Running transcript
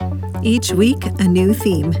Each week, a new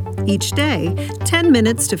theme. Each day, 10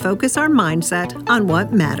 minutes to focus our mindset on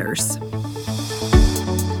what matters.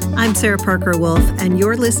 I'm Sarah Parker Wolf, and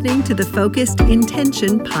you're listening to the Focused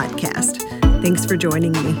Intention Podcast. Thanks for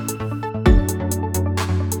joining me.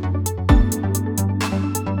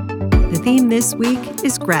 The theme this week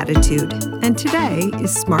is gratitude, and today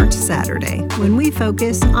is Smart Saturday, when we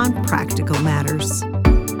focus on practical matters.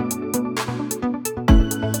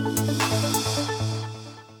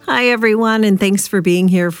 Hi, everyone, and thanks for being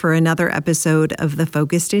here for another episode of the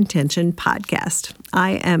Focused Intention Podcast.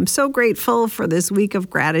 I am so grateful for this week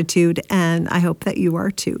of gratitude, and I hope that you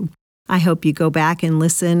are too. I hope you go back and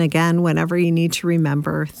listen again whenever you need to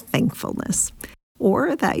remember thankfulness,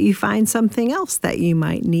 or that you find something else that you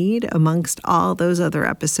might need amongst all those other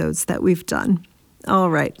episodes that we've done.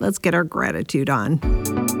 All right, let's get our gratitude on.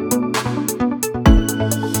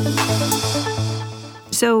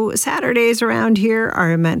 So Saturdays around here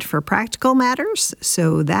are meant for practical matters,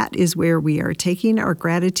 so that is where we are taking our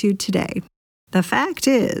gratitude today. The fact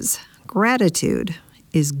is, gratitude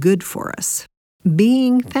is good for us.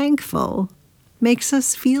 Being thankful makes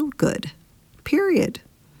us feel good, period.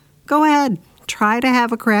 Go ahead, try to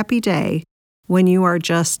have a crappy day when you are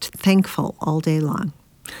just thankful all day long.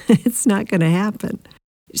 It's not going to happen.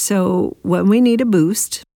 So when we need a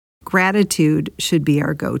boost, gratitude should be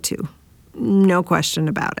our go-to. No question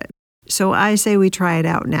about it. So I say we try it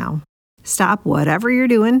out now. Stop whatever you're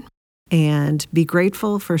doing and be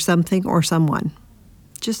grateful for something or someone.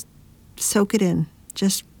 Just soak it in.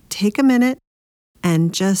 Just take a minute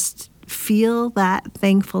and just feel that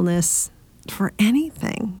thankfulness for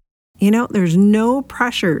anything. You know, there's no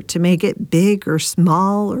pressure to make it big or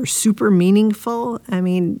small or super meaningful. I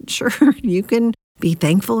mean, sure, you can be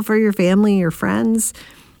thankful for your family or friends,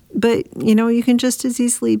 but, you know, you can just as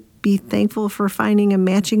easily be thankful for finding a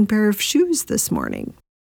matching pair of shoes this morning.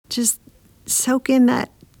 Just soak in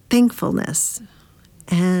that thankfulness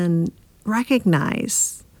and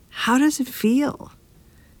recognize, how does it feel?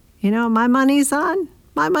 You know, my money's on.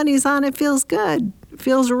 It feels good. It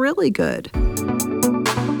feels really good.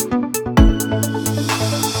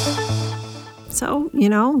 So, you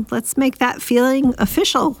know, let's make that feeling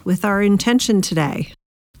official with our intention today.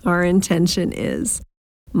 Our intention is,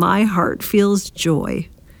 my heart feels joy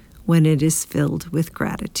when it is filled with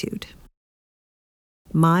gratitude.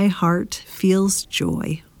 My heart feels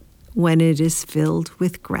joy when it is filled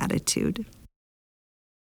with gratitude.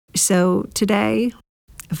 So today,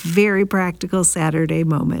 a very practical Saturday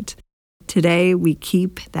moment. Today, we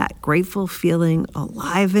keep that grateful feeling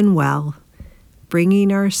alive and well,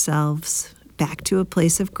 bringing ourselves back to a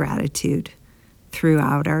place of gratitude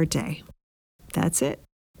throughout our day. That's it.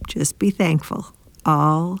 Just be thankful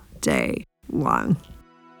all day long.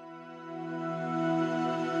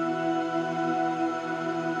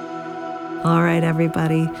 All right,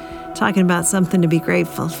 everybody, talking about something to be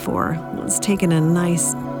grateful for. Let's take in a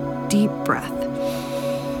nice deep breath.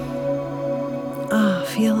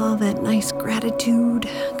 Feel all that nice gratitude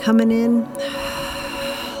coming in.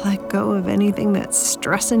 Let go of anything that's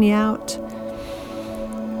stressing you out.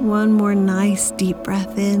 One more nice deep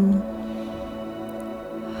breath in.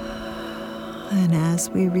 And as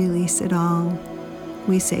we release it all,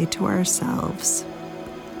 we say to ourselves,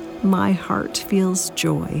 my heart feels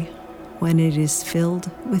joy when it is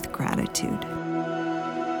filled with gratitude.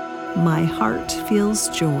 My heart feels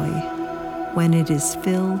joy when it is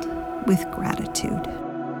filled with gratitude.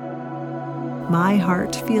 My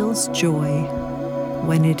heart feels joy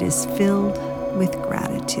when it is filled with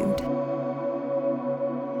gratitude.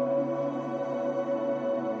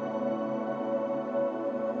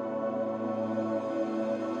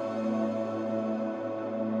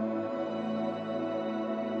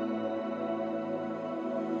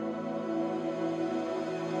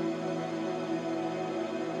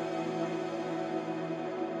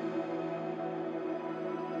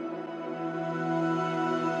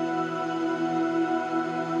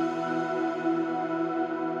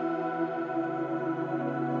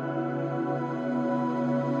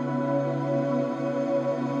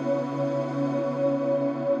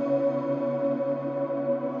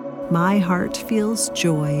 My heart feels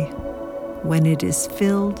joy when it is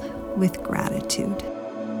filled with gratitude.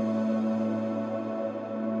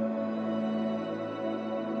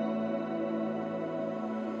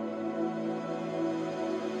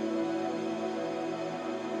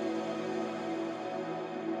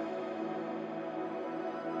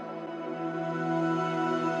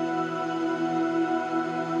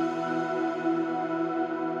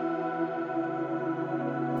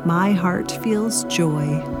 My heart feels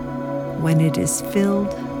joy when it is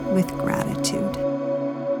filled with gratitude.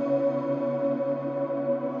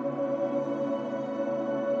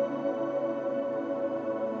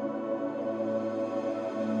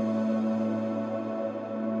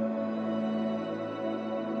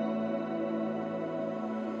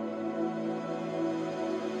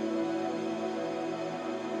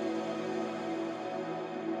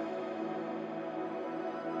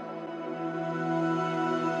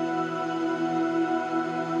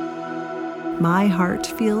 My heart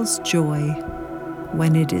feels joy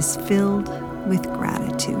when it is filled with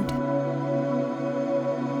gratitude.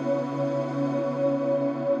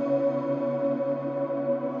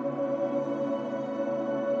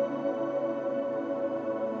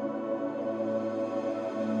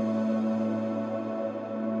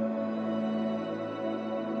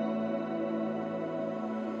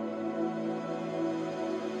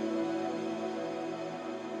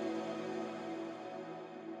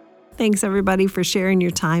 Thanks, everybody, for sharing your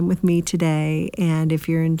time with me today. And if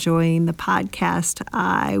you're enjoying the podcast,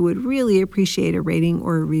 I would really appreciate a rating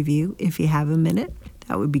or a review if you have a minute.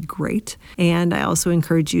 That would be great. And I also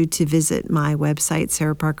encourage you to visit my website,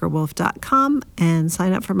 sarahparkerwolf.com, and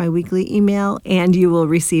sign up for my weekly email. And you will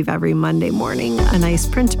receive every Monday morning a nice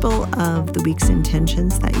printable of the week's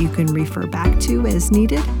intentions that you can refer back to as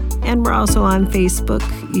needed. And we're also on Facebook.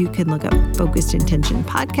 You can look up Focused Intention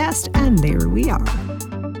Podcast, and there we are.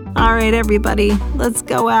 All right, everybody, let's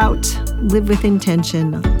go out, live with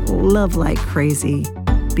intention, love like crazy,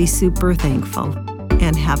 be super thankful,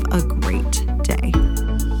 and have a great day.